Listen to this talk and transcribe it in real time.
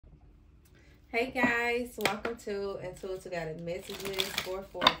Hey guys, welcome to Goddess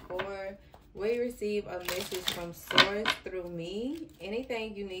Messages444. Where you receive a message from Source through me.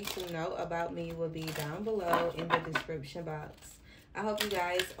 Anything you need to know about me will be down below in the description box. I hope you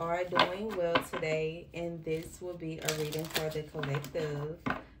guys are doing well today, and this will be a reading for the collective.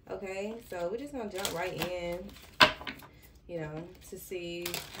 Okay, so we're just gonna jump right in, to see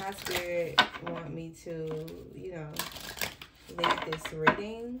how Spirit want me to, lead this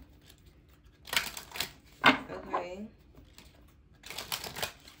reading. Okay.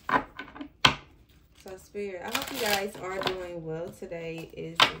 So Spirit, I hope you guys are doing well today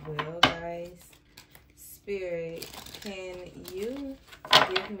as well, guys. Spirit, can you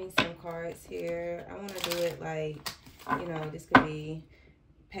give me some cards here? I want to do it like, this could be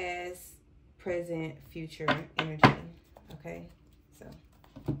past, present, future energy. Okay. So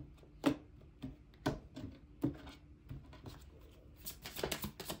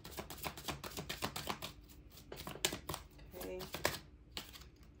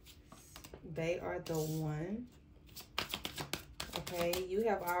they are the one. Okay, you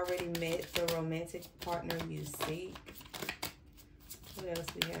have already met the romantic partner you seek. What else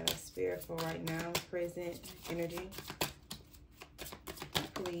we have? Spirit for right now, present energy.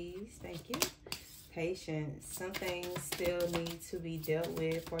 Please, thank you. Patience. Some things still need to be dealt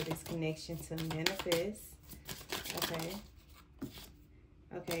with for this connection to manifest. Okay.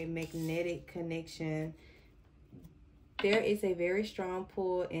 Okay, magnetic connection. There is a very strong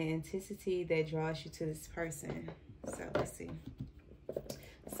pull and intensity that draws you to this person. So let's see.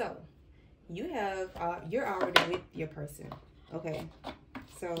 So you have you're already with your person. Okay.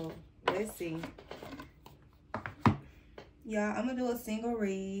 So let's see. Yeah, I'm gonna do a single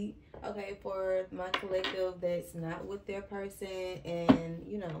read. Okay, for my collective that's not with their person, and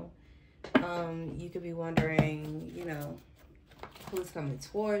you could be wondering, who's coming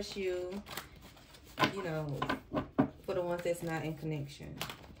towards you. For the ones that's not in connection.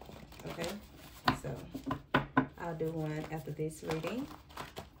 Okay, so I'll do one after this reading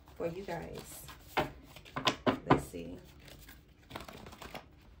for you guys. Let's see.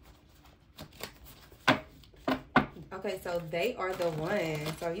 Okay, so they are the one.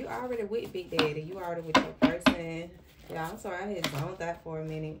 So you already with Big Daddy. You already with your person. Yeah, I'm sorry, I had zoned that for a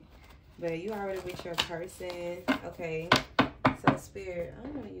minute. But you already with your person. Okay. So Spirit,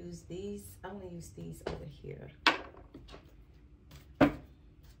 I'm gonna use these. I'm gonna use these over here.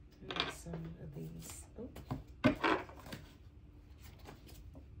 Some of these. Ooh.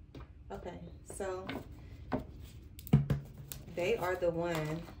 Okay, so they are the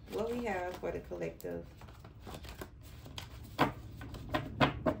one. What we have for the collective.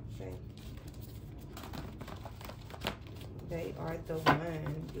 Okay. They are the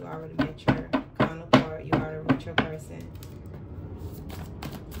one. You already met your counterpart. You already met your person.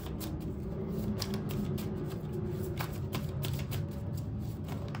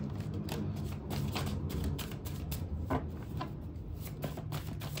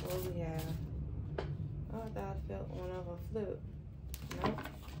 Flip. Nope.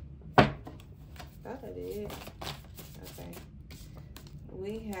 Thought I did. Okay.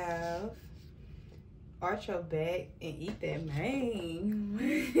 We have arch your back and eat that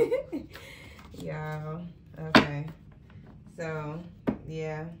mane. Y'all. Okay. So,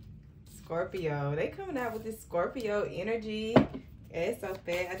 yeah. Scorpio. They coming out with this Scorpio energy. It's so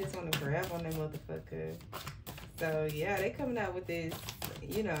fat. I just want to grab on that motherfucker. So, yeah. They coming out with this,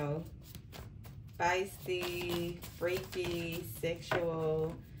 feisty, freaky,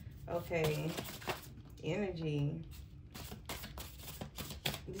 sexual, okay, energy.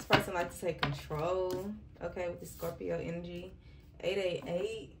 This person likes to take control, okay, with the Scorpio energy.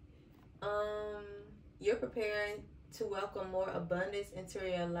 888. You're preparing to welcome more abundance into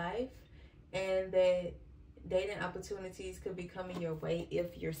your life, and that dating opportunities could be coming your way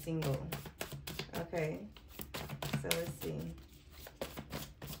if you're single. Okay, so let's see.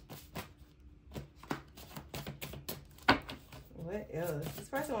 What else? This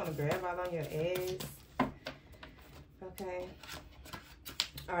person want to grab all on your ass. Okay.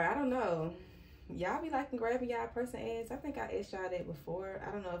 All right, I don't know. Y'all be liking grabbing y'all person ass. I think I asked y'all that before.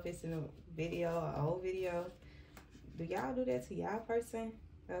 I don't know if it's in a video or old video. Do y'all do that to y'all person?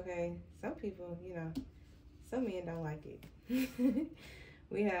 Okay. Some people, some men don't like it.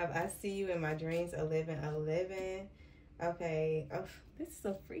 We have I see you in my dreams 1111. Okay. Oh, this is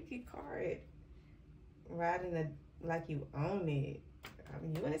a freaky card. Riding a like you own it.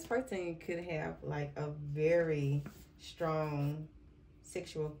 You and this person could have like a very strong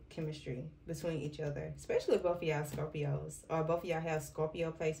sexual chemistry between each other, especially if both of y'all Scorpios, or both of y'all have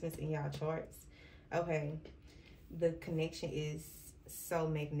Scorpio placements in y'all charts. Okay, the connection is so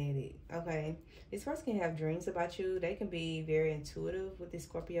magnetic. Okay, this person can have dreams about you. They can be very intuitive with this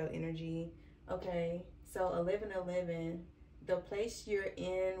Scorpio energy. Okay, so 1111, the place you're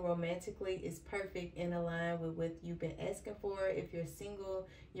in romantically is perfect and aligned with what you've been asking for. If you're single,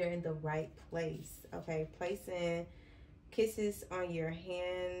 you're in the right place. Okay, placing kisses on your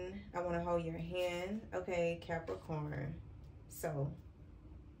hand. I want to hold your hand. Okay, Capricorn. So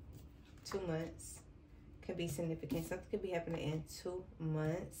 2 months could be significant. Something could be happening in 2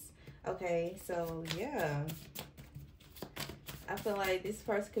 months. Okay, so yeah, I feel like this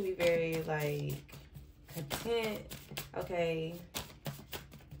person could be very like content. Okay,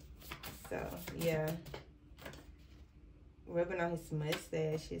 so yeah, rubbing on his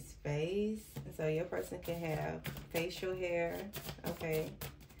mustache, his face. So your person can have facial hair. Okay,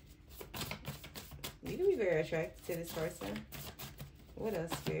 you can be very attracted to this person. What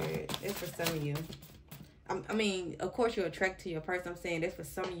else, Spirit? It's for some of you. I mean, of course you're attracted to your person. I'm saying that's for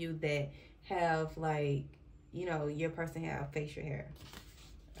some of you that have, like, you know, your person have facial hair.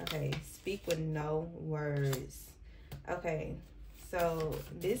 Okay, speak with no words. Okay, so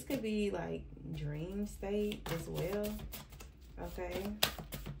this could be like dream state as well. Okay,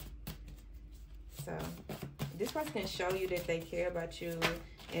 so this person can show you that they care about you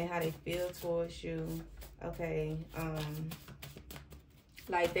and how they feel towards you. Okay,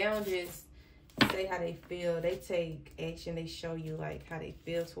 like they don't just say how they feel, they take action. They show you like how they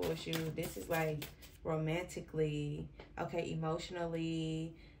feel towards you. This is like romantically, okay,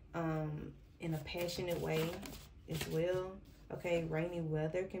 emotionally, in a passionate way as well. Okay, rainy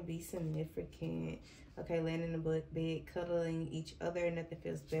weather can be significant. Okay, laying in the bed, cuddling each other, nothing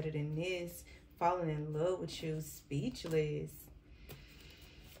feels better than this. Falling in love with you, speechless.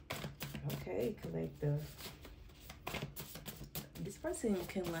 Okay, collective. This person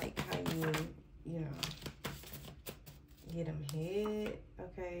can like how you know, get them head.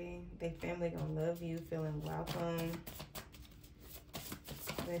 Okay, they family gonna love you, feeling welcome.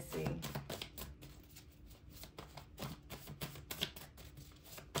 Let's see.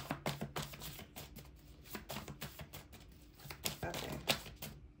 Okay.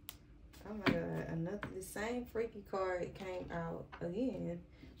 Oh my God, the same freaky card came out again.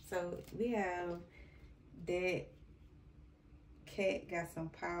 So we have that cat got some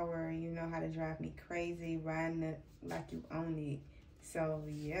power, you know how to drive me crazy, riding it like you own it. So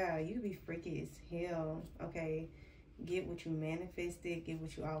yeah, you be freaky as hell. Okay, get what you manifested, get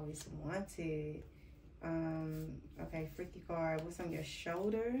what you always wanted. Okay, freaky card, what's on your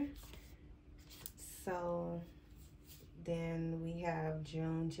shoulder? So then we have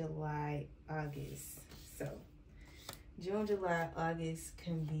June, July, August. So June, July, August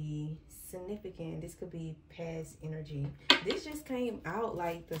can be significant. This could be past energy. This just came out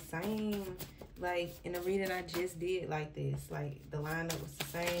like the same, like in the reading I just did, like this, like the lineup was the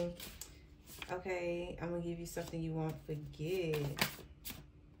same. Okay, I'm gonna give you something you won't forget.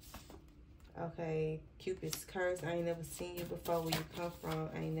 Okay, Cupid's curse. I ain't never seen you before. Where you come from?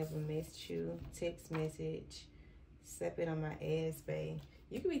 I ain't never missed you. Text message. Slap it on my ass, babe.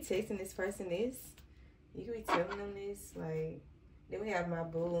 You could be texting this person this. You could be telling them this. Like, then we have my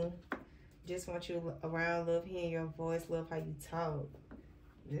boo. Just want you around, love hearing your voice, love how you talk.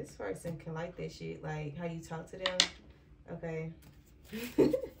 This person can like that shit, like how you talk to them. Okay.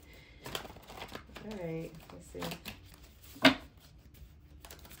 Alright, let's see.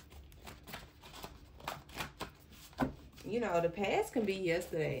 You know, the past can be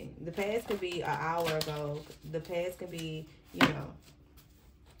yesterday. The past could be an hour ago. The past could be, you know,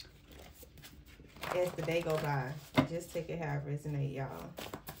 as the day go by. Just take it how it resonates, y'all.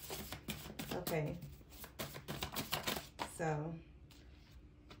 Okay. So,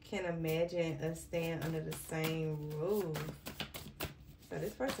 can imagine us staying under the same roof. So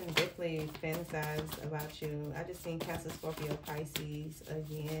this person definitely fantasized about you. I just seen Cancer, Scorpio, Pisces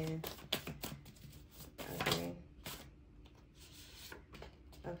again. Okay.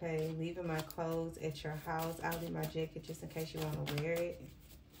 Okay, leaving my clothes at your house. I'll leave my jacket just in case you want to wear it.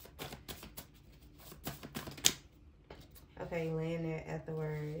 Okay, laying there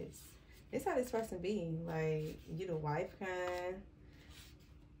afterwards. This how this person be. Like, you the wife kind.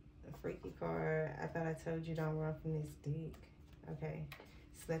 A freaky card. I thought I told you don't run from this dick. Okay.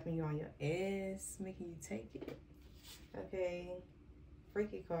 Slapping you on your ass. Making you take it. Okay.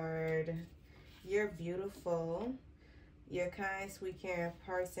 Freaky card. You're beautiful. You're kind, sweet, caring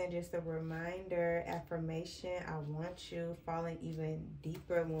person. Just a reminder, affirmation. I want you. Falling even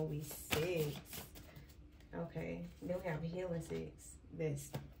deeper when we sex. Okay. Then we have healing sex. That's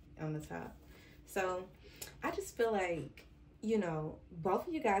on the top. So I just feel like you know, both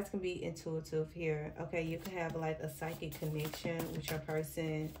of you guys can be intuitive here. Okay, you can have like a psychic connection with your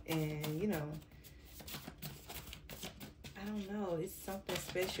person, and you know, I don't know, it's something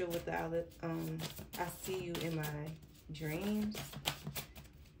special with the I see you in my dreams.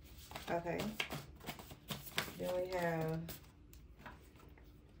 Okay, then we have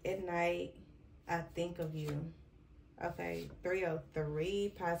at night I think of you. Okay,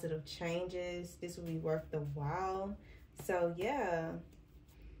 303, positive changes. This will be worth the while. So yeah,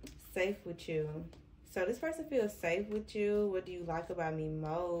 safe with you. So this person feels safe with you. What do you like about me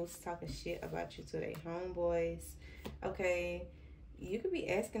most? Talking shit about you to their homeboys. Okay, you could be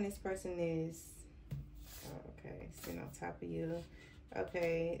asking this person this. Okay, sitting on top of you.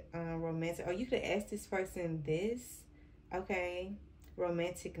 Okay, romantic. Or you could ask this person this. Okay,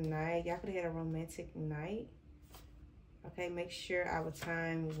 romantic night. Y'all could have had a romantic night. Okay, make sure our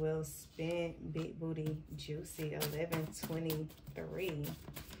time well spent. Big booty, juicy. 11:23.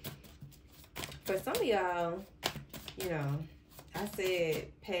 For some of y'all, you know, I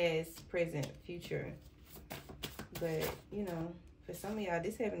said past, present, future. But, you know, for some of y'all,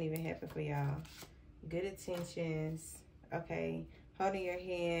 this haven't even happened for y'all. Good intentions. Okay, holding your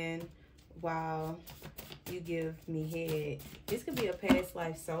hand while you give me head. This could be a past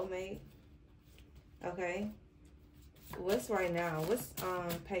life soulmate. Okay. What's right now? What's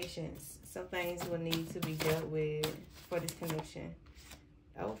patience? Some things will need to be dealt with for this connection.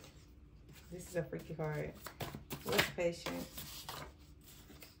 Oh, this is a freaky card. What's patience?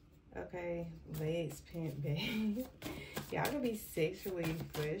 Okay, legs pent back. Y'all gonna be sexually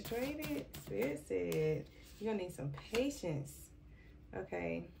frustrated. Spirit said you're gonna need some patience.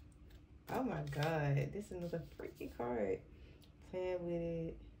 Okay. Oh my God, this is another freaky card. Playing with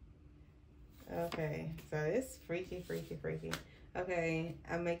it. Okay, so it's freaky, freaky, freaky. Okay,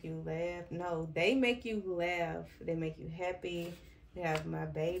 I make you laugh. No, they make you laugh. They make you happy. They have my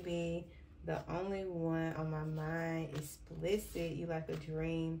baby. The only one on my mind is explicit. You like a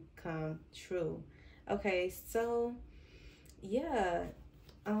dream come true. Okay, so yeah.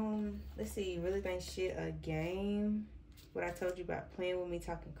 Let's see. Really think shit a game. What I told you about playing with me,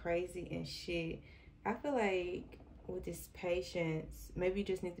 talking crazy and shit. I feel like with this patience, maybe you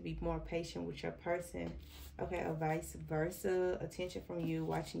just need to be more patient with your person. Okay, or vice versa. Attention from you,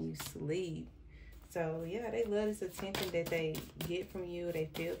 watching you sleep. So yeah, they love this attention that they get from you, they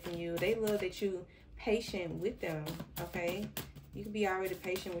feel from you. They love that you patient with them. Okay, you can be already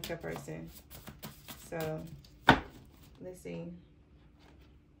patient with your person. So let's see.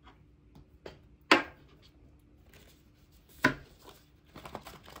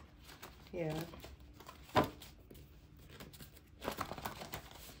 Yeah.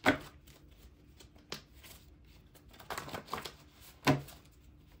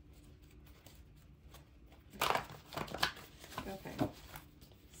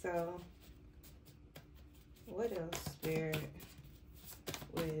 So, what else, Spirit,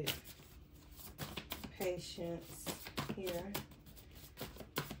 with patience here?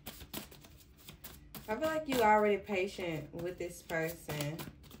 I feel like you already patient with this person,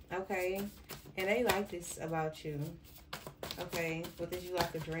 okay? And they like this about you, okay? With this, you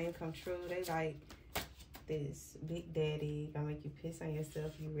like a dream come true. They like this big daddy, gonna make you piss on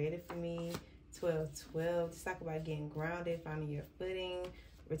yourself. You ready for me? 12-12. Just talk about getting grounded, finding your footing,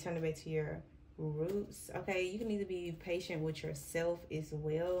 returning back to your roots. Okay, you need to be patient with yourself as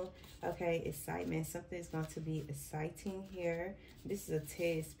well. Okay, excitement. Something is going to be exciting here. This is a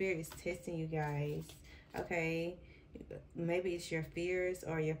test. Spirit is testing you guys. Okay, maybe it's your fears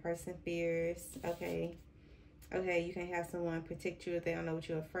or your person fears. Okay, you can have someone protect you if they don't know what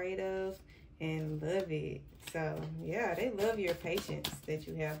you're afraid of, and love it. So yeah, they love your patience that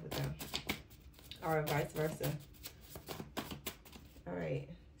you have with them, or vice versa. All right,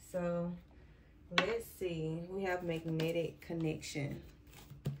 so let's see. We have magnetic connection.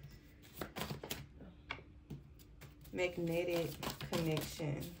 Magnetic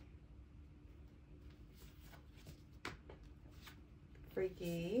connection.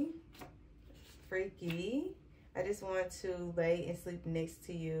 Freaky. Freaky. I just want to lay and sleep next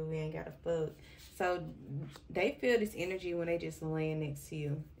to you. We ain't got to fuck. So they feel this energy when they just laying next to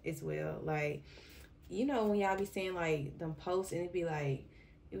you as well. Like, you know, when y'all be seeing like them posts and it'd be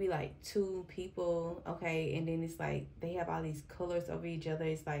like two people, okay, and then it's like they have all these colors over each other.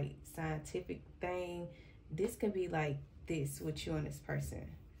 It's like scientific thing. This can be like this with you and this person.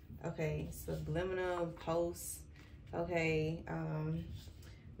 Okay, subliminal posts. Okay,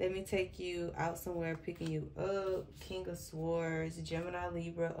 let me take you out somewhere, picking you up. King of Swords, Gemini,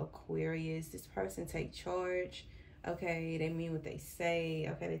 Libra, Aquarius. This person take charge. Okay, they mean what they say.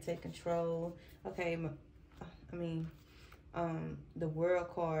 Okay, they take control. Okay, I mean, the World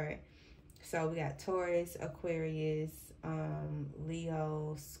card. So we got Taurus, Aquarius,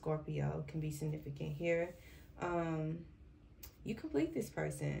 Leo, Scorpio can be significant here. You complete this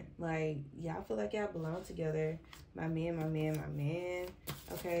person. Like, y'all feel like y'all belong together. My man, my man, my man.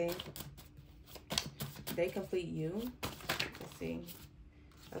 Okay. They complete you. Let's see.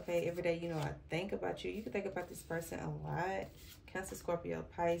 Okay, every day, you know, I think about you. You can think about this person a lot. Cancer, Scorpio,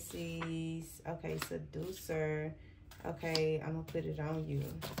 Pisces. Okay, seducer. Okay, I'm going to put it on you.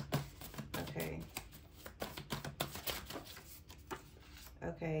 Okay.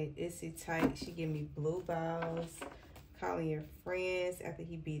 Okay, Issy tight. She give me blue balls. Calling your friends after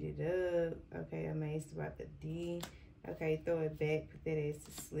he beat it up. Okay, amazed about the D. Okay, throw it back. Put that ass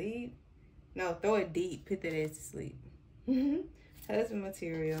to sleep. No, throw it deep. Put that ass to sleep. Husband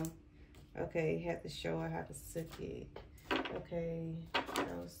material. Okay, have to show her how to suck it. Okay,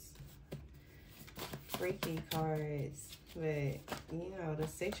 those freaky cards. But, you know, the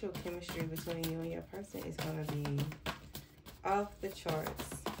sexual chemistry between you and your person is going to be off the charts.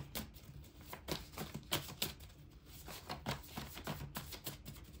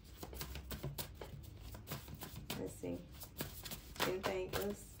 Let's see. Anything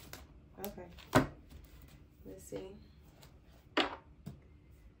else? Okay. Let's see.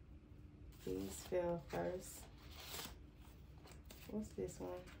 These fell first. What's this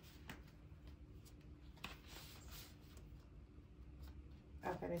one?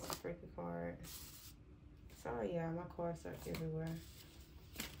 Okay, that's a freaky card. Sorry, y'all. My cards are everywhere.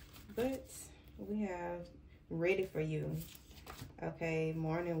 But we have ready for you. Okay,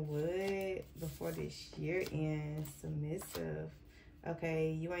 morning wood before this year ends. Submissive.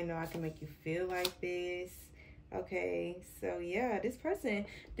 Okay, you ain't know I can make you feel like this. Okay, so yeah, this person,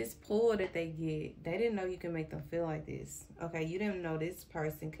 this pull that they get, they didn't know you can make them feel like this. Okay, you didn't know this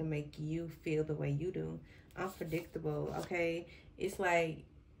person can make you feel the way you do. Unpredictable. Okay, it's like,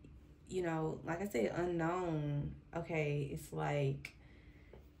 you know, like I said, unknown. Okay, it's like,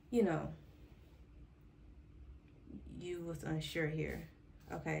 you know, you was unsure here.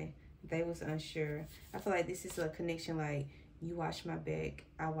 Okay, they was unsure. I feel like this is a connection, like, you watch my back,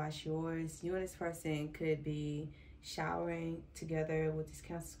 I watch yours. You and this person could be showering together with this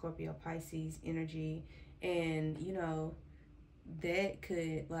Cancer, Scorpio, Pisces energy. And, you know, that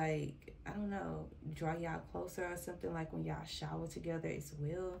could, like, I don't know, draw y'all closer or something, like when y'all shower together as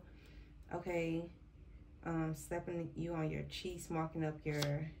well. Okay, slapping you on your cheeks, marking up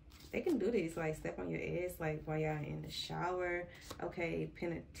your... They can do this, like step on your ass, like while y'all in the shower. Okay,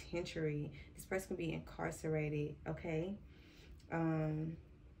 penitentiary. This person can be incarcerated. Okay.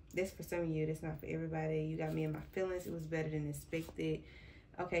 That's for some of you. That's not for everybody. You got me in my feelings. It was better than expected.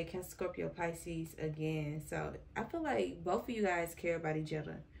 Okay, Cancer, Scorpio, Pisces again. So I feel like both of you guys care about each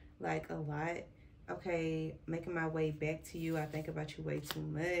other, like, a lot. Okay, making my way back to you. I think about you way too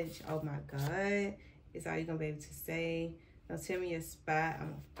much. Oh my God. It's all you're gonna be able to say. Don't tell me your spot. I'm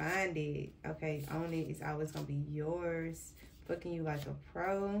gonna find it. Okay, own it. It's always gonna be yours. Fucking you like a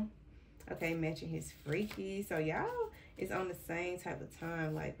pro. Okay, matching his freaky. So y'all is on the same type of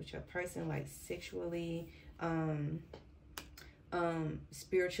time, like with your person, like sexually,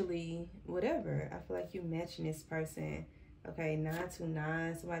 spiritually, whatever. I feel like you matching this person. Okay,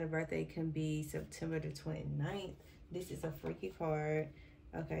 929. Somebody's birthday can be September the 29th. This is a freaky card.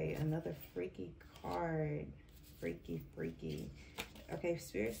 Okay, another freaky card. Freaky, freaky. Okay,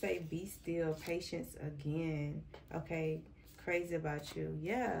 spirit say be still. Patience again. Okay, crazy about you.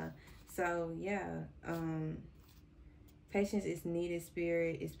 Yeah. So yeah, patience is needed.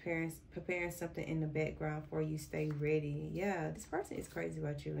 Spirit is preparing something in the background for you. Stay ready. Yeah, this person is crazy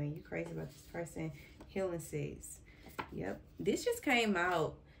about you, and you crazy about this person. Healing sex. Yep, this just came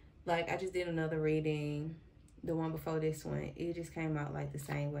out. Like, I just did another reading, the one before this one. It just came out like the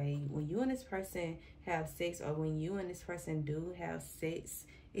same way. When you and this person have sex, or when you and this person do have sex,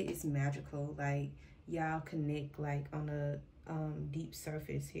 it is magical. Like, y'all connect like on a deep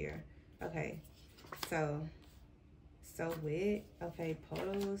surface here. Okay, so wet. Okay,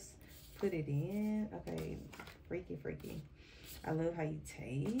 puddles, put it in. Okay, freaky, freaky. I love how you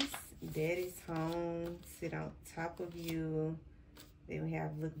taste. Daddy's home, sit on top of you. Then we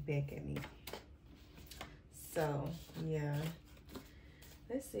have look back at me. So yeah,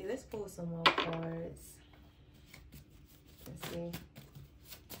 let's see. Let's pull some more cards. Let's see.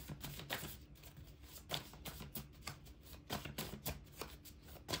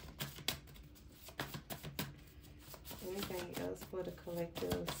 Anything else for the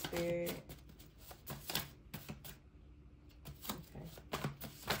collective spirit?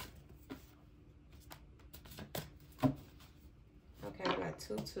 Okay, we got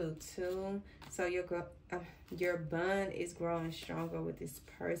 222. So your bond is growing stronger with this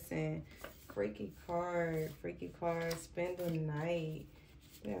person. Freaky card. Freaky card. Spend the night.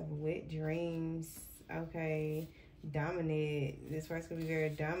 We have wet dreams. Okay. Dominate. This person's gonna be very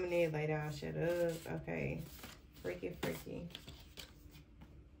dominant. Lay down, shut up. Okay. Freaky, freaky.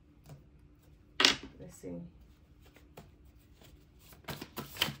 Let's see.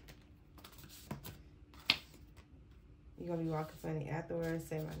 You're gonna be walking funny afterwards.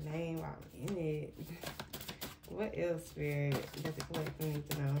 Say my name while I'm in it. What else, Spirit, does the collective need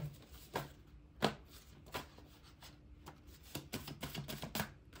to know?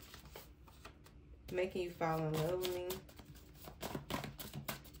 Making you fall in love with me.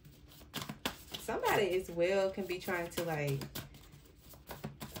 Somebody as well can be trying to, like,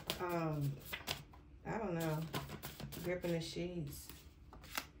 I don't know, gripping the sheets.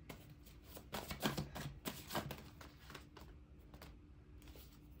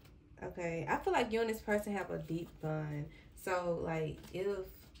 Okay, I feel like you and this person have a deep bond. So, like, if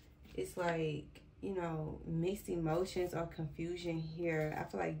it's like, you know, mixed emotions or confusion here, I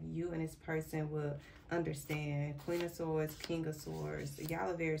feel like you and this person will understand. Queen of Swords, King of Swords.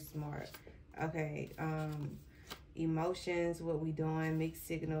 Y'all are very smart. Okay, emotions, what we doing, mixed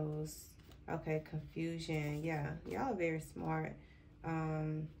signals. Okay, confusion. Yeah, y'all are very smart.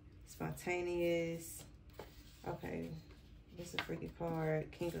 Spontaneous. Okay, this is a freaky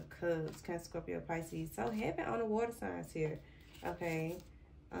card. King of Cups, Cancer, Scorpio, Pisces. So heaven on the water signs here. Okay,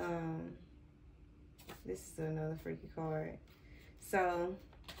 this is another freaky card. So,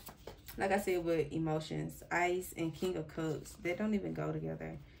 like I said, with emotions, Ice and King of Cups, they don't even go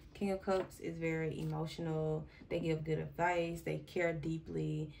together. King of Cups is very emotional. They give good advice. They care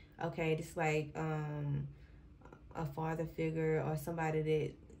deeply. Okay, it's like a father figure or somebody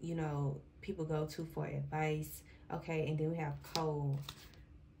that, you know, people go to for advice. Okay, and then we have Cold.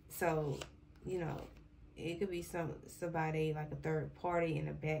 So, you know, it could be somebody like a third party in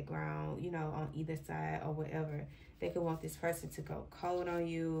the background, you know, on either side or whatever. They could want this person to go cold on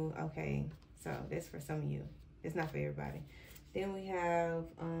you. Okay, so that's for some of you. It's not for everybody. Then we have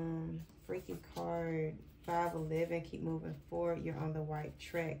freaky card 511. Keep moving forward. You're on the right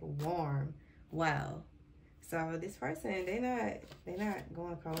track. Warm. Wow. So this person, they're not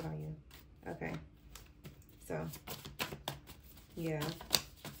going cold on you. Okay. So yeah.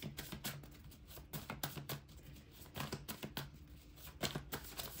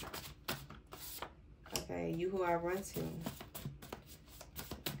 Okay, you who I run to.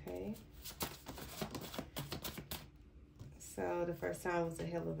 Okay. So the first time was a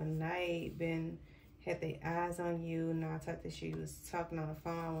hell of a night. Had their eyes on you. Now I thought that she was talking on the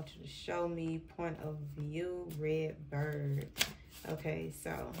phone. I want you to show me. Point of view. Red bird. Okay,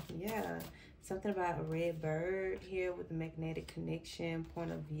 so yeah. Something about a red bird here with the magnetic connection.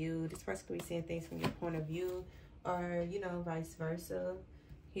 Point of view. This person could be seeing things from your point of view. Or, you know, vice versa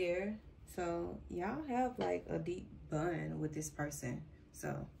here. So y'all have like a deep bond with this person.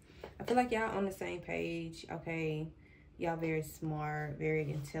 So I feel like y'all on the same page. Okay, y'all very smart, very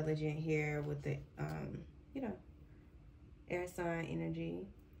intelligent here with the you know, air sign energy.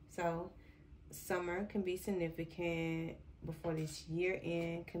 So summer can be significant. Before this year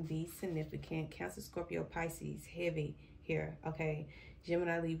end can be significant. Cancer, Scorpio, Pisces, heavy here. Okay,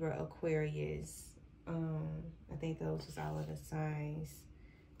 Gemini, Libra, Aquarius. I think those was all of the signs.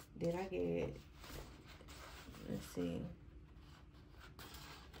 Did I get, let's see.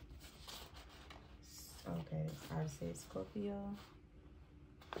 Okay, I already said Scorpio.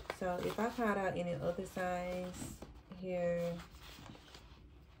 So if I found out any other signs here,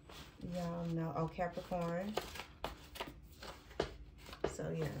 y'all know. Oh, Capricorn. So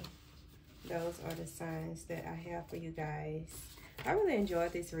yeah, those are the signs that I have for you guys. I really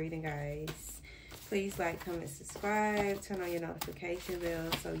enjoyed this reading, guys. Please like, comment, subscribe, turn on your notification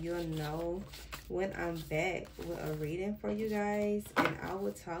bell so you'll know when I'm back with a reading for you guys. And I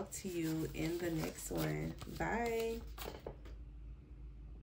will talk to you in the next one. Bye.